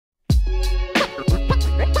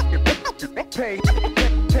Pay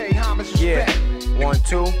homage, respect. Yeah, 1,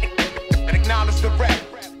 2. And acknowledge the rap.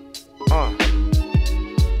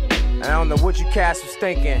 And I don't know what you cats was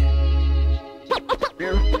thinking.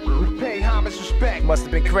 Pay homage, respect. Must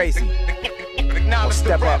have been crazy. Acknowledge the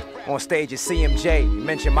Step rap. up on stage at CMJ,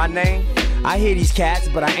 mention my name. I hear these cats,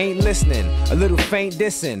 but I ain't listening. A little faint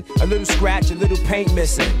dissing, a little scratch, a little paint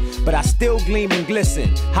missing. But I still gleam and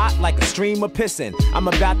glisten, hot like a stream of pissing. I'm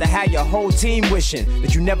about to have your whole team wishing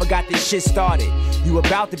that you never got this shit started. You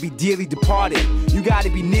about to be dearly departed. You gotta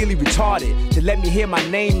be nearly retarded to let me hear my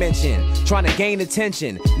name mentioned. Trying to gain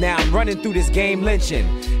attention, now I'm running through this game lynching.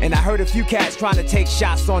 And I heard a few cats trying to take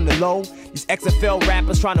shots on the low. These XFL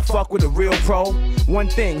rappers trying to fuck with a real pro. One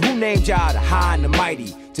thing, who named y'all the high and the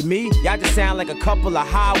mighty? To me, y'all just sound like a couple of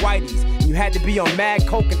high whiteys. And you had to be on mad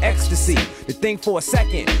coke and ecstasy to think for a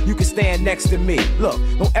second you could stand next to me. Look,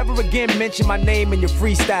 don't ever again mention my name in your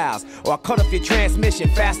freestyles, or I'll cut off your transmission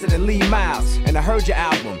faster than Lee Miles. And I heard your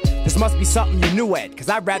album, this must be something you knew at, cause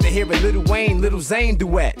I'd rather hear a Lil Wayne, Lil Zane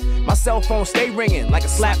duet. My cell phone stay ringing like a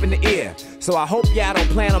slap in the ear. So I hope y'all don't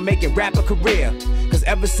plan on making rap a career, cause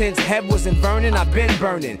ever since Hev was in Vernon, I've been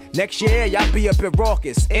burning. Next year, y'all be up at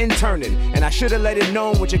Raucous, interning. And I should've let it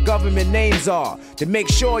known what your government names are, to make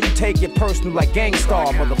sure you take it personal like Gangstar,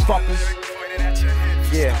 motherfuckers.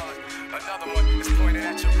 Yeah.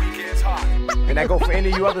 And I go for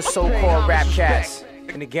any of you other so-called rap cats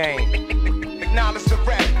in the game. Acknowledge the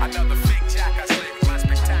rap.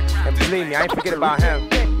 And believe me, I ain't forget about him.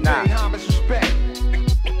 Nah. Pay homage, respect.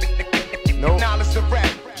 Nope. Acknowledge the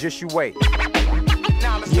rap. Just you wait.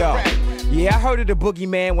 Acknowledge the Yo. rap. Yeah, I heard of the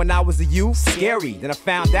boogeyman when I was a youth. Scary. Then I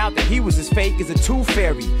found out that he was as fake as a tooth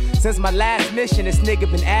fairy. Since my last mission, this nigga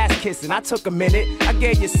been ass kissing. I took a minute, I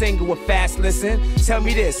gave your single a fast listen. Tell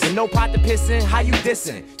me this, with no pot to pissin', how you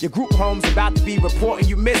dissing? Your group home's about to be reporting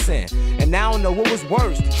you missing. And I don't know what was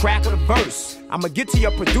worse, the track or the verse. I'ma get to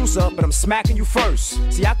your producer, but I'm smacking you first.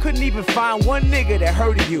 See, I couldn't even find one nigga that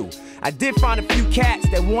heard of you. I did find a few cats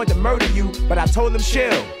that wanted to murder you, but I told them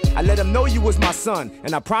chill. I let them know you was my son,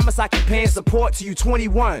 and I promise I can pay and support till you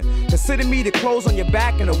 21. Consider me the clothes on your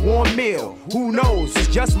back and a warm meal. Who knows, this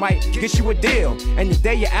just might get you a deal. And the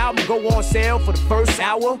day your album go on sale for the first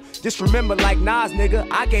hour, just remember like Nas, nigga,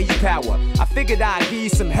 I gave you power. I figured I'd give you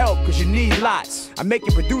some help, cause you need lots. I make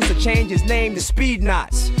your producer change his name to Speed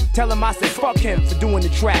Knots. Tell him I said fuck him for doing the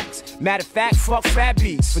tracks. Matter of fact, fuck Fat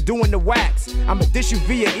Beats for doing the wax. I'ma dish you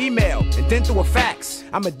via email and then through a fax.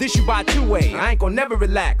 I'ma dish you by two-way, I ain't gon' never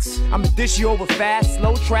relax. I'ma dish you over fast,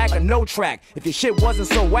 slow track or no track. If your shit wasn't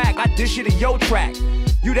so whack, I dish you to your track.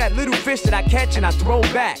 You that little fish that I catch and I throw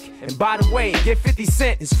back. And by the way, get 50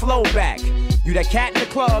 Cent his flow back. You that cat in the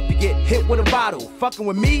club to get hit with a bottle. Fucking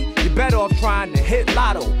with me, you're better off trying to hit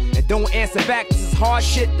lotto. And don't answer back, this is hard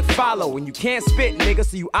shit to follow. And you can't spit, nigga,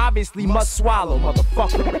 so you obviously must swallow,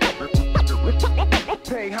 motherfucker.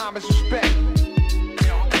 Pay homage, respect.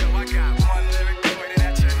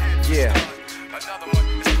 Yeah.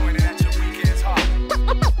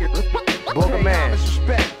 Booger man.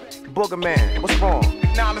 Booger man, what's wrong?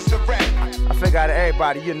 Acknowledge the rap. I figure out of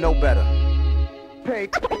everybody, you know better.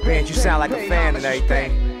 Man, you sound like a fan and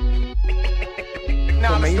everything.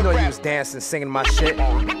 So, man, you know you was dancing, singing my shit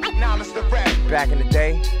back in the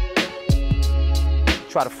day.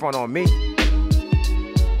 Try to front on me.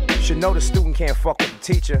 You should know the student can't fuck with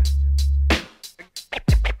the teacher.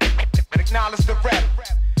 Acknowledge the rap.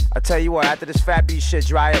 I tell you what, after this Fat Beat shit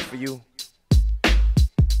dry up for you,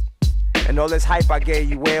 and all this hype I gave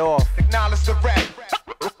you way off, Acknowledge the rap.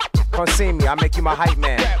 come see me, I'll make you my hype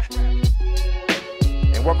man.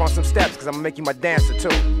 And work on some steps, cause I'm gonna make you my dancer too.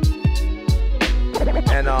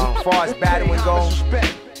 And as far as battling goes,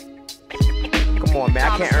 come on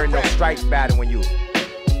man, I can't earn no stripes battling you.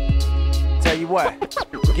 Tell you what,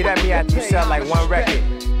 get at me after you sell like one record,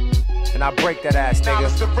 and I'll break that ass, nigga.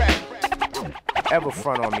 Ever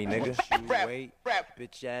front on me, nigga. Wait,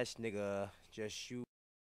 bitch ass nigga, just shoot.